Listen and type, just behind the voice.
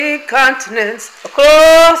continents,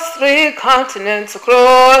 across 3 continents,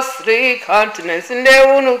 across 3 continents.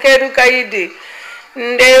 Ndewunu kedu kaidi,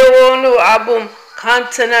 ndewunu abum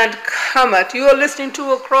continent kamat. You are listening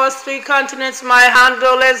to Across 3 Continents. My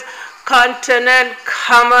handle is Continent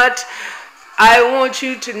Kamat. I want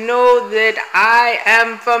you to know that I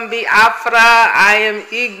am from Biafra. I am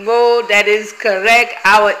Igbo. That is correct.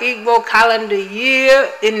 Our Igbo calendar year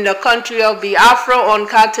in the country of Biafra on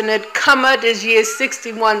continent Kamat is year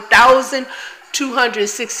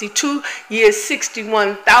 61,262. Year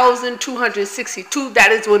 61,262.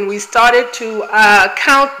 That is when we started to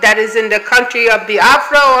count. That is in the country of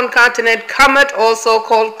Biafra on continent Kamat, also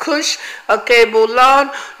called Kush,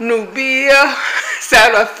 Akebulan, Nubia,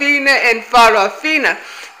 Sarafina, and Farafina.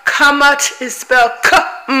 Kamat is spelled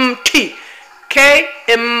K-M-T.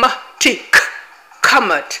 K-M-T.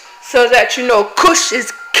 Kamat. So that you know, Kush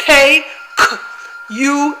is K-U-S-H.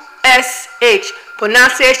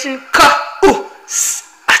 Pronunciation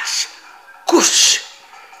K-U-S-H. Kush.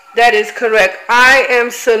 That is correct. I am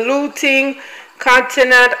saluting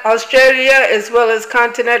continent Australia as well as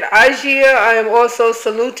continent Asia. I am also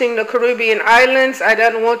saluting the Caribbean islands. I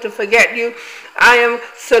don't want to forget you. I am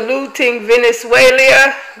saluting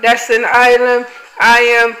Venezuela. That's an island. I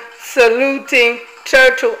am saluting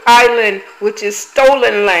Turtle Island, which is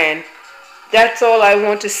stolen land. That's all I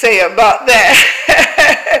want to say about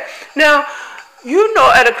that. Now, you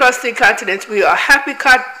know, at Across 3 Continents, we are Happy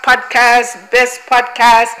Podcast, Best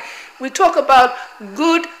Podcast. We talk about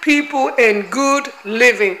good people and good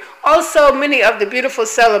living. Also, many of the beautiful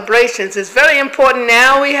celebrations. It's very important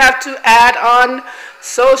now. We have to add on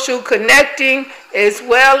social connecting as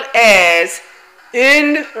well as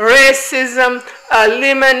end racism,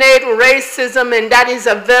 eliminate racism, and that is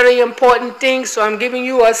a very important thing. So I'm giving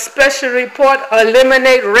you a special report,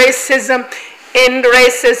 eliminate racism, end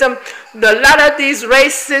racism. A lot of these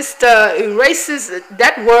racist,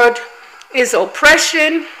 that word is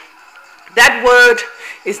oppression. That word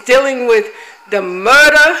is dealing with the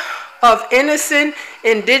murder of innocent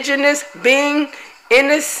indigenous being,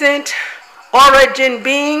 innocent origin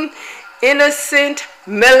being, innocent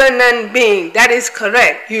melanin being. That is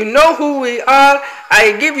correct. You know who we are.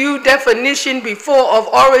 I give you definition before of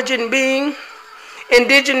origin being,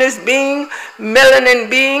 indigenous being, melanin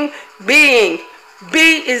being, being.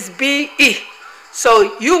 B is B-E.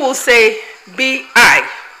 So you will say B-I.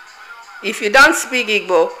 If you don't speak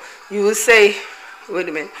Igbo, you will say, wait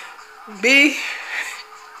a minute,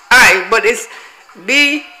 B-I, but it's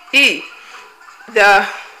B-E. The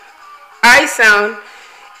I sound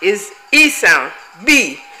is E sound,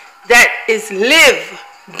 B. That is live,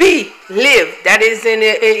 B, live. That is in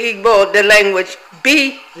Igbo, the language,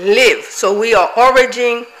 B, live. So we are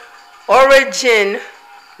origin,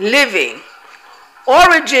 living.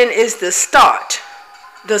 Origin is the start,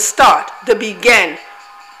 the begin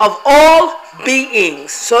of all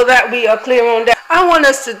beings, so that we are clear on that. I want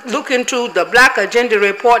us to look into the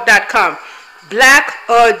blackagendareport.com.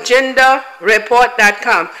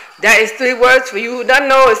 blackagendareport.com. That is 3 words. For you who don't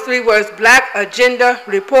know, it's 3 words. Black Agenda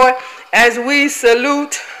Report. As we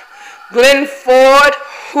salute Glenn Ford,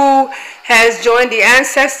 who has joined the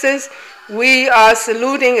ancestors, we are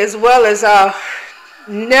saluting as well as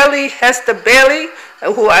Nellie Hester Bailey,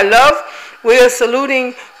 who I love. We are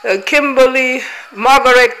saluting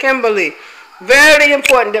Margaret Kimberly. Very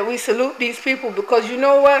important that we salute these people, because you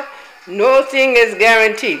know what? Nothing is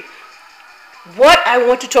guaranteed. What I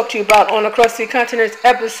want to talk to you about on Across 3 Continents,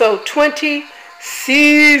 episode 20,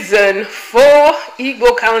 season 4,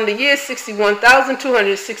 Igbo calendar year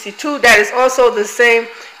 61,262. That is also the same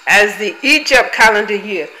as the Egypt calendar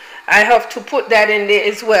year. I have to put that in there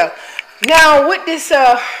as well. Now, with this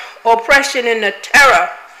oppression and the terror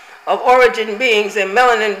of origin beings and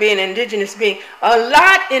melanin being, indigenous being, a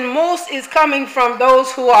lot and most is coming from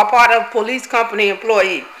those who are part of police company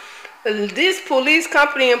employee. These police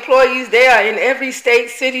company employees, they are in every state,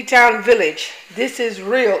 city, town, village. This is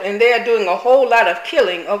real, and they are doing a whole lot of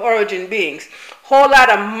killing of origin beings, whole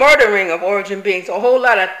lot of murdering of origin beings, a whole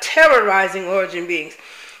lot of terrorizing origin beings.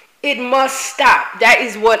 It must stop. That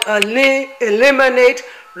is what eliminate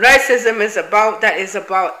racism is about. That is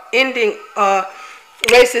about ending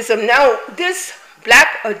racism. Now, this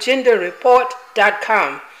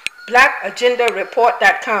blackagendareport.com,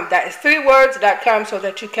 blackagendareport.com, that is 3 words.com, so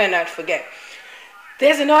that you cannot forget.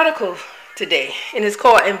 There's an article today, and it's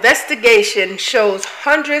called Investigation Shows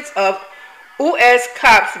Hundreds of U.S.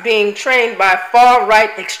 Cops Being Trained by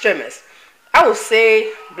Far-Right Extremists. I will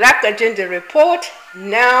say Black Agenda Report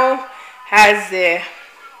now has the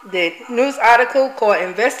news article called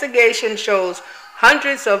Investigation Shows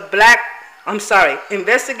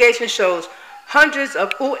Investigation shows hundreds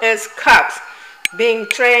of U.S. cops being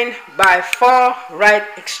trained by far-right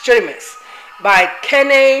extremists. By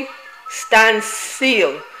Kenny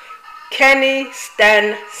Stansel. Kenny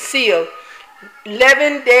Stansel.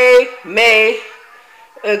 11-day May.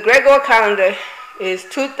 Gregor calendar is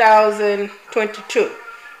 2022.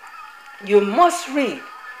 You must read.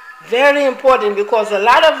 Very important, because a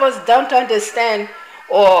lot of us don't understand,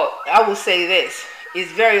 or I will say this,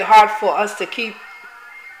 it's very hard for us to keep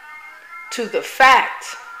to the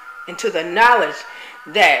fact and to the knowledge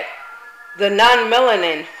that the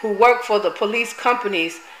non-melanin who work for the police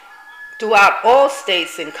companies throughout all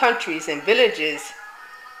states and countries and villages,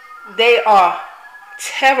 they are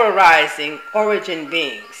terrorizing origin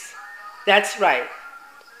beings. That's right.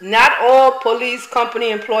 Not all police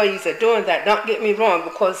company employees are doing that. Don't get me wrong,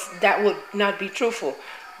 because that would not be truthful.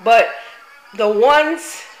 But the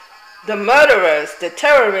ones, the murderers, the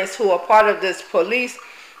terrorists who are part of this police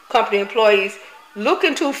company employees, look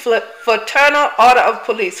into Fraternal Order of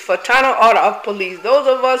Police. Fraternal Order of Police. Those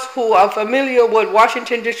of us who are familiar with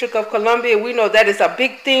Washington District of Columbia, we know that is a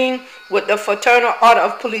big thing with the Fraternal Order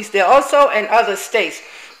of Police. They're also in other states.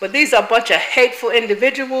 But these are a bunch of hateful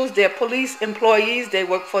individuals. They're police employees. They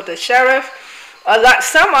work for the sheriff.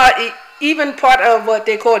 Some are even part of what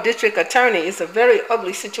they call district attorney. It's a very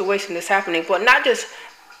ugly situation that's happening. But not just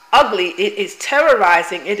ugly, it is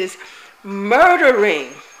terrorizing. It is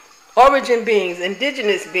murdering origin beings,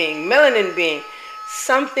 indigenous beings, melanin beings.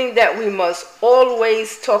 Something that we must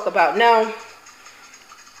always talk about. Now,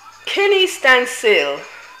 Kenny Stansel.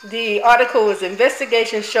 The article is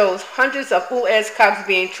investigation shows hundreds of U.S. cops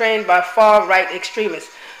being trained by far-right extremists.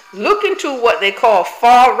 Look into what they call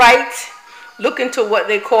far-right. Look into what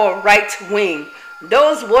they call right-wing.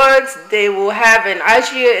 Those words they will have in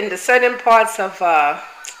Asia, in the southern parts of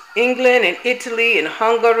England and Italy and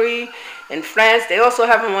Hungary and France. They also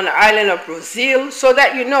have them on the island of Brazil, so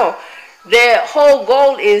that you know their whole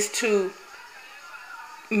goal is to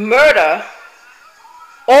murder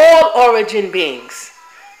all origin beings.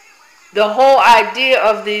 The whole idea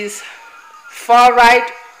of these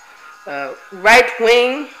far-right,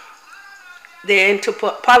 right-wing, they're into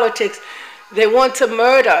politics. They want to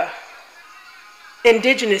murder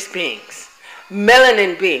indigenous beings,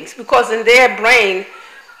 melanin beings, because in their brain,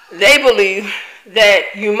 they believe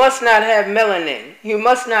that you must not have melanin. You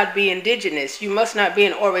must not be indigenous. You must not be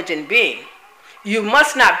an origin being. You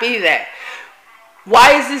must not be that.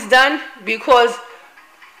 Why is this done? Because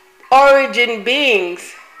origin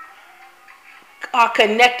beings are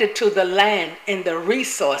connected to the land and the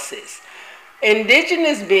resources.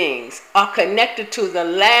 Indigenous beings are connected to the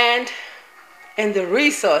land and the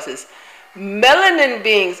resources. Melanin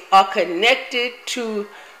beings are connected to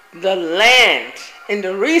the land and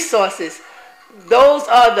the resources. Those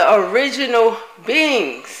are the original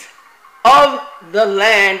beings of the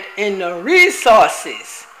land and the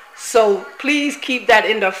resources. So please keep that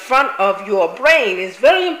in the front of your brain. It's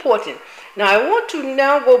very important. Now I want to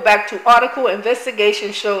now go back to article.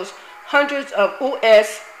 Investigation shows hundreds of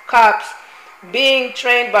U.S. cops being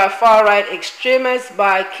trained by far-right extremists.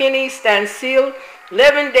 By Kenny Stansel,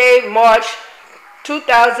 11-day March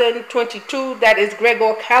 2022. That is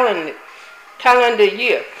Gregor calendar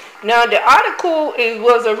year. Now the article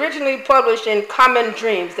was originally published in Common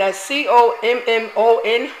Dreams. That's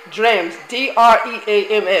C-O-M-M-O-N Dreams,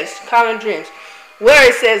 D-R-E-A-M-S, Common Dreams, where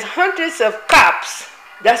it says hundreds of cops.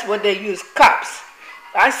 That's what they use, cops.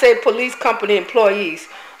 I say police company employees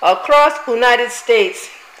across the United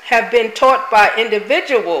States have been taught by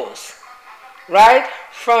individuals, right,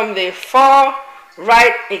 from the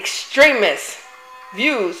far-right extremist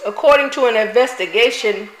views, according to an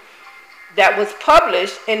investigation that was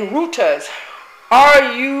published in Reuters,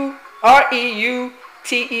 R-E-U-T-E-R-S,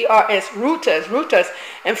 Reuters.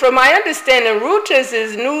 And from my understanding, Reuters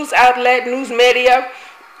is news outlet, news media.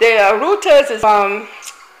 Reuters is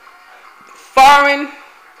foreign,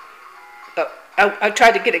 I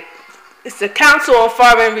tried to get it, it's the Council on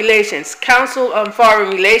Foreign Relations. Council on Foreign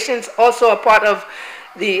Relations, also a part of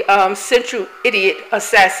the Central Idiot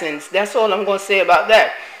Assassins. That's all I'm going to say about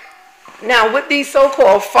that. Now, with these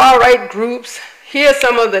so-called far-right groups, here are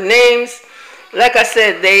some of the names. Like I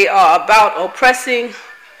said, they are about oppressing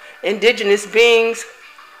indigenous beings,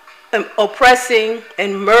 oppressing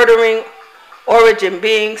and murdering origin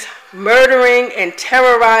beings, murdering and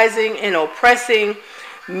terrorizing and oppressing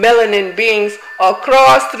melanin beings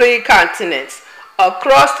across 3 continents.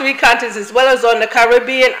 Across 3 continents, as well as on the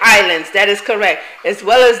Caribbean islands, that is correct, as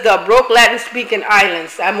well as the Broke Latin-speaking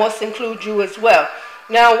islands. I must include you as well.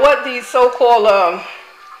 Now, what these so-called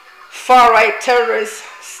far-right terrorists,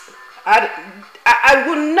 I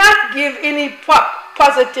would not give any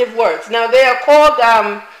positive words. Now they are called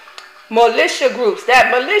militia groups.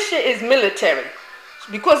 That militia is military.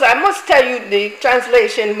 Because I must tell you the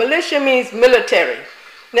translation, militia means military.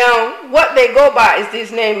 Now what they go by is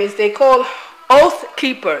these names. They call oath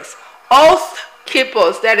keepers. Oath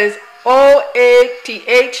keepers, that is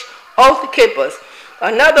O-A-T-H, oath keepers.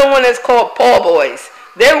 Another one is called poor boys.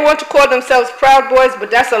 They want to call themselves proud boys, but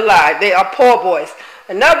that's a lie. They are poor boys.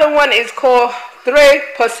 Another one is called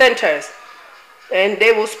 3%ers. And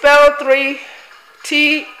they will spell 3,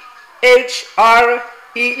 T-H-R-E-E,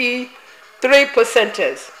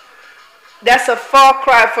 3%ers. That's a far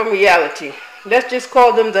cry from reality. Let's just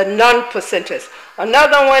call them the non-percenters.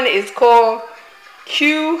 Another one is called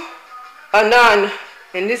QAnon,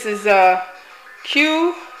 and this is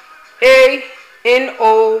Q-A-N-O-N.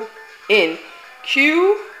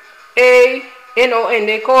 Q-A-N-O-N.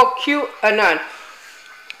 They call QAnon.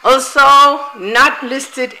 Also, not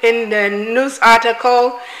listed in the news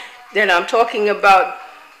article that I'm talking about,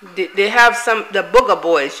 they have the Booger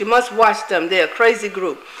Boys. You must watch them. They're a crazy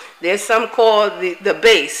group. There's some called the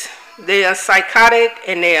Base. They are psychotic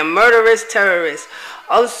and they are murderous terrorists.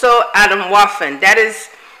 Also, Adam Waffen. That is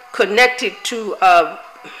connected to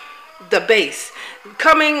the Base.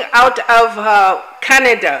 Coming out of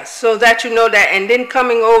Canada, so that you know that, and then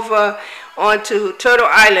coming over onto Turtle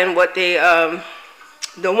Island, what they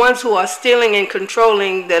the ones who are stealing and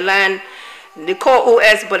controlling the land, they call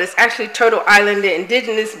US, but it's actually Turtle Island, the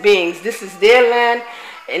indigenous beings. This is their land,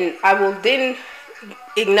 and I will then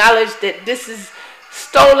acknowledge that this is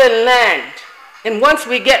stolen land. And once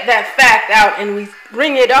we get that fact out and we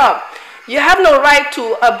bring it up, you have no right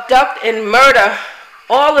to abduct and murder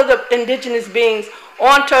all of the indigenous beings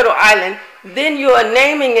on Turtle Island. Then you are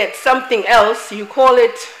naming it something else. You call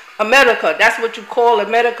it America. That's what you call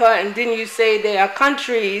America. And then you say there are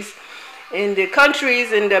countries. In the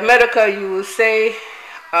countries in America, you will say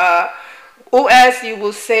US, you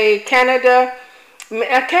will say Canada.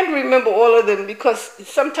 I can't remember all of them because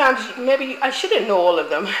sometimes maybe I shouldn't know all of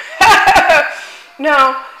them.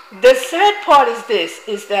 Now, the sad part is this,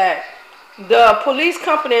 is that the police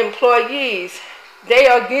company employees, they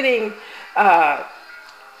are getting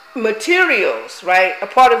materials, right, a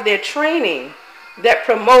part of their training that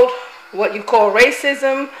promote what you call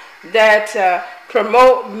racism, that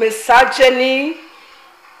promote misogyny.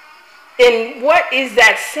 And what is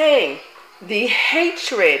that saying? The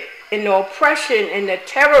hatred and the oppression and the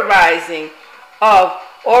terrorizing of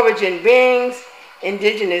origin beings,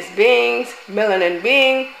 indigenous beings, melanin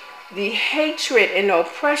beings, the hatred and the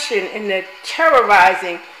oppression and the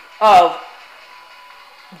terrorizing of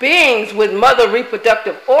beings with mother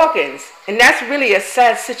reproductive organs. And that's really a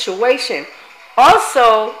sad situation.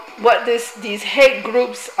 Also, what these hate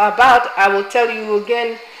groups are about, I will tell you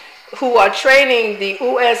again, who are training the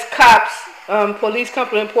US cops, police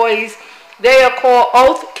company employees, they are called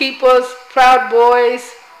Oath Keepers, Proud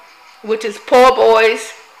Boys, which is poor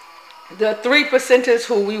boys. The 3%ers,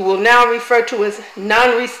 who we will now refer to as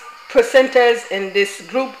non-percenters, and this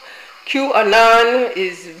group QAnon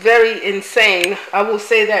is very insane. I will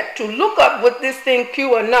say that to look up what this thing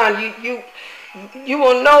QAnon, you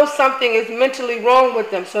will know something is mentally wrong with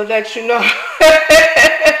them, so that you know.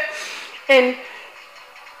 And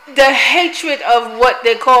the hatred of what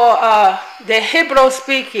they call the Hebrew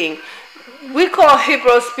speaking. We call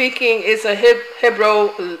Hebrew speaking is a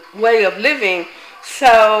Hebrew way of living.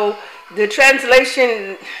 So the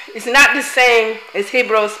translation is not the same as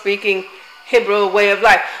Hebrew speaking, Hebrew way of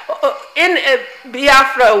life. In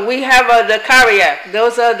Biafra, we have the Kariak.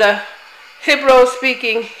 Those are the Hebrew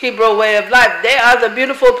speaking, Hebrew way of life. They are the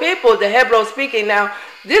beautiful people, the Hebrew speaking. Now,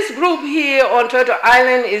 this group here on Turtle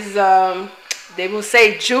Island is, they will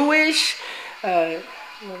say Jewish, and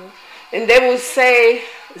they will say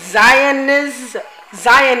Zionism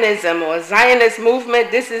or Zionist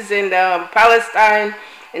movement. This is in Palestine,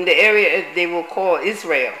 in the area they will call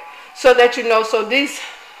Israel. So that you know, so these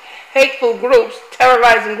hateful groups,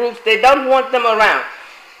 terrorizing groups, they don't want them around.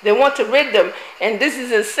 They want to rid them. And this is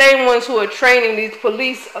the same ones who are training these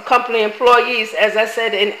police company employees, as I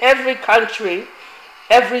said, in every country,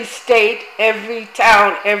 every state, every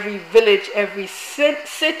town, every village, every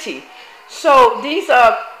city. So these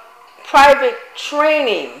are private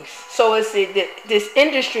trainings. So it's this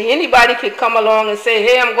industry. Anybody could come along and say,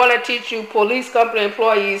 hey, I'm going to teach you police company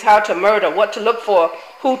employees how to murder, what to look for,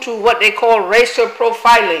 who to, what they call racial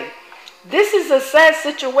profiling. This is a sad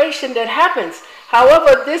situation that happens.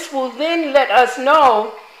 However, this will then let us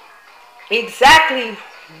know exactly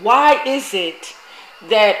why is it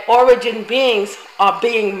that origin beings are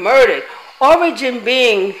being murdered. Origin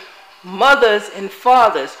being mothers and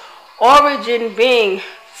fathers. Origin being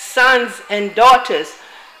sons and daughters,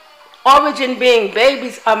 origin being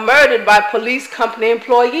babies, are murdered by police company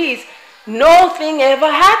employees. Nothing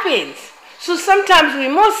ever happens. So sometimes we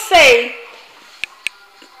must say,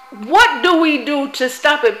 what do we do to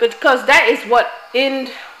stop it? Because that is what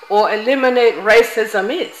end or eliminate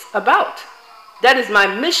racism is about. That is my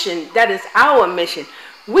mission. That is our mission.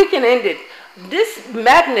 We can end it. This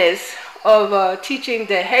madness of teaching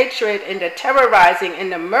the hatred and the terrorizing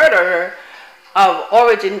and the murder of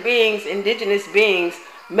origin beings, indigenous beings,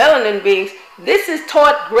 melanin beings, this is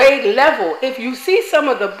taught grade level. If you see some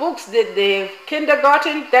of the books that they've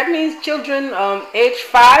kindergarten, that means children age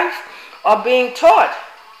 5 are being taught.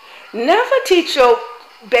 Never teach your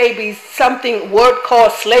babies something word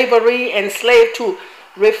called slavery and slave to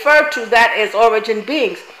refer to that as origin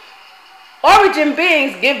beings. Origin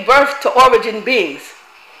beings give birth to origin beings.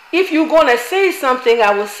 If you're going to say something,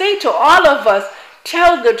 I will say to all of us,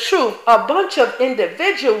 tell the truth. A bunch of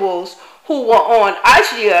individuals who were on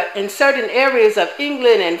Asia in certain areas of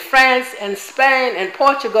England and France and Spain and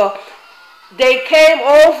Portugal, they came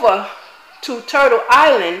over to Turtle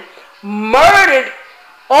Island, murdered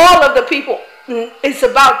all of the people. It's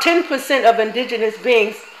about 10% of indigenous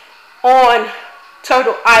beings on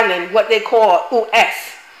Turtle Island, what they call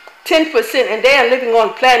US. 10%, and they are living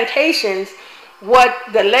on plantations. What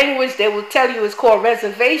the language they will tell you is called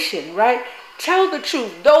reservation, right? Tell the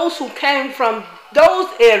truth. Those who came from those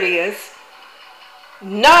areas,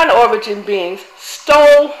 non-origin beings,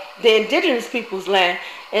 stole the indigenous people's land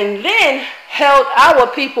and then held our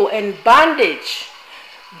people in bondage,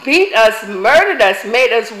 beat us, murdered us,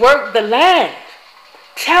 made us work the land.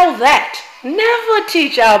 Tell that. Never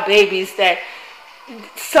teach our babies that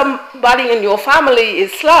somebody in your family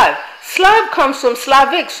is Slav. Slav comes from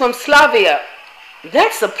Slavic, from Slavia.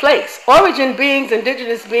 That's a place. Origin beings,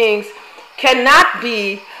 indigenous beings cannot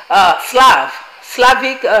be Slav.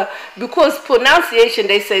 Slavic, because pronunciation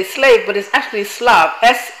they say slave, but it's actually Slav.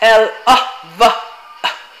 S-L-A-V.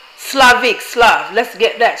 Slavic, Slav. Let's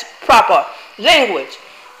get that proper language.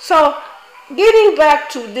 So, getting back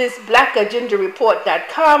to this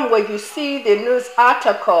blackagendareport.com, where you see the news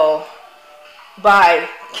article by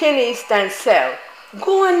Kenny Stansel.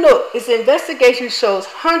 Go and look. Its investigation shows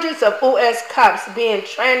hundreds of US cops being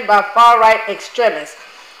trained by far-right extremists.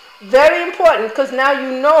 Very important, because now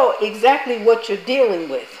you know exactly what you're dealing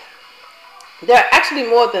with. There are actually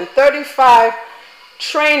more than 35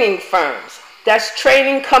 training firms. That's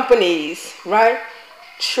training companies, right?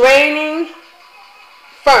 Training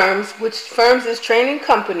firms, which firms is training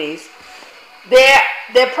companies.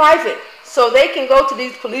 They're private. So they can go to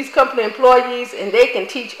these police company employees and they can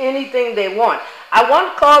teach anything they want. I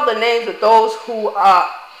won't call the names of those who are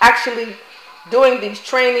actually doing these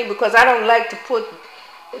training, because I don't like to put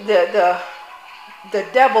the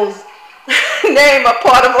devil's name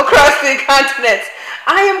upon them across the continents.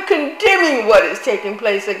 I am condemning what is taking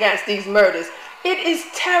place against these murders. It is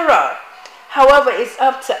terror. However, it's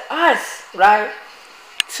up to us, right,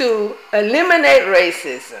 to eliminate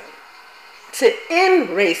racism, to end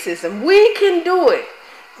racism. We can do it.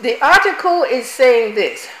 The article is saying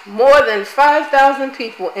this: more than 5,000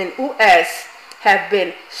 people in US have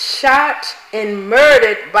been shot and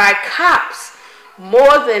murdered by cops.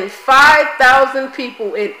 More than 5,000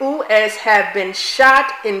 people in US have been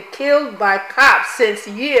shot and killed by cops since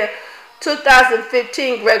year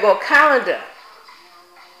 2015 Gregor calendar,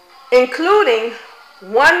 including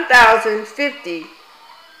 1,050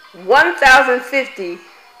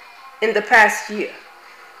 in the past year,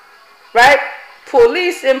 right?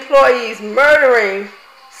 Police employees murdering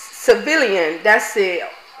civilian, that's a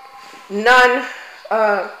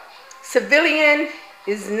civilian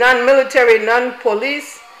is non-military,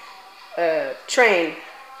 non-police trained,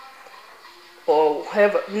 or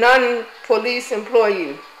have non-police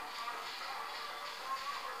employee.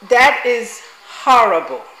 That is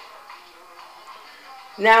horrible.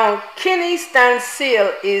 Now, Kenny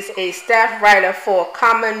Stansel is a staff writer for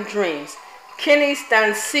Common Dreams. Kenny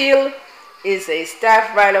Stansel is a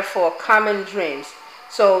staff writer for Common Dreams.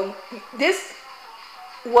 So this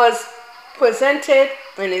was presented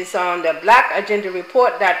and is on the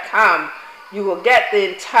blackagendareport.com. You will get the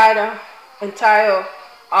entire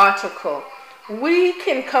article. We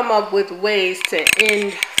can come up with ways to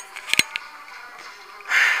end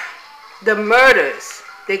the murders.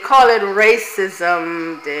 They call it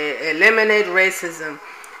racism. They eliminate racism.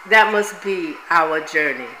 That must be our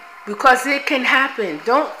journey, because it can happen.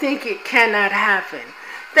 Don't think it cannot happen.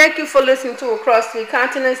 Thank you for listening to Across Three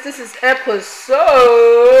Continents. This is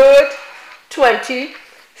episode 20,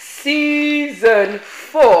 season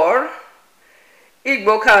 4.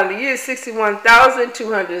 Igbo calendar year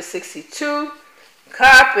 61,262.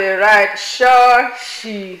 Copyright Shaw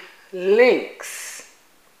She Links.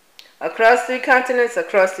 Across 3 continents,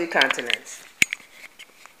 across 3 continents.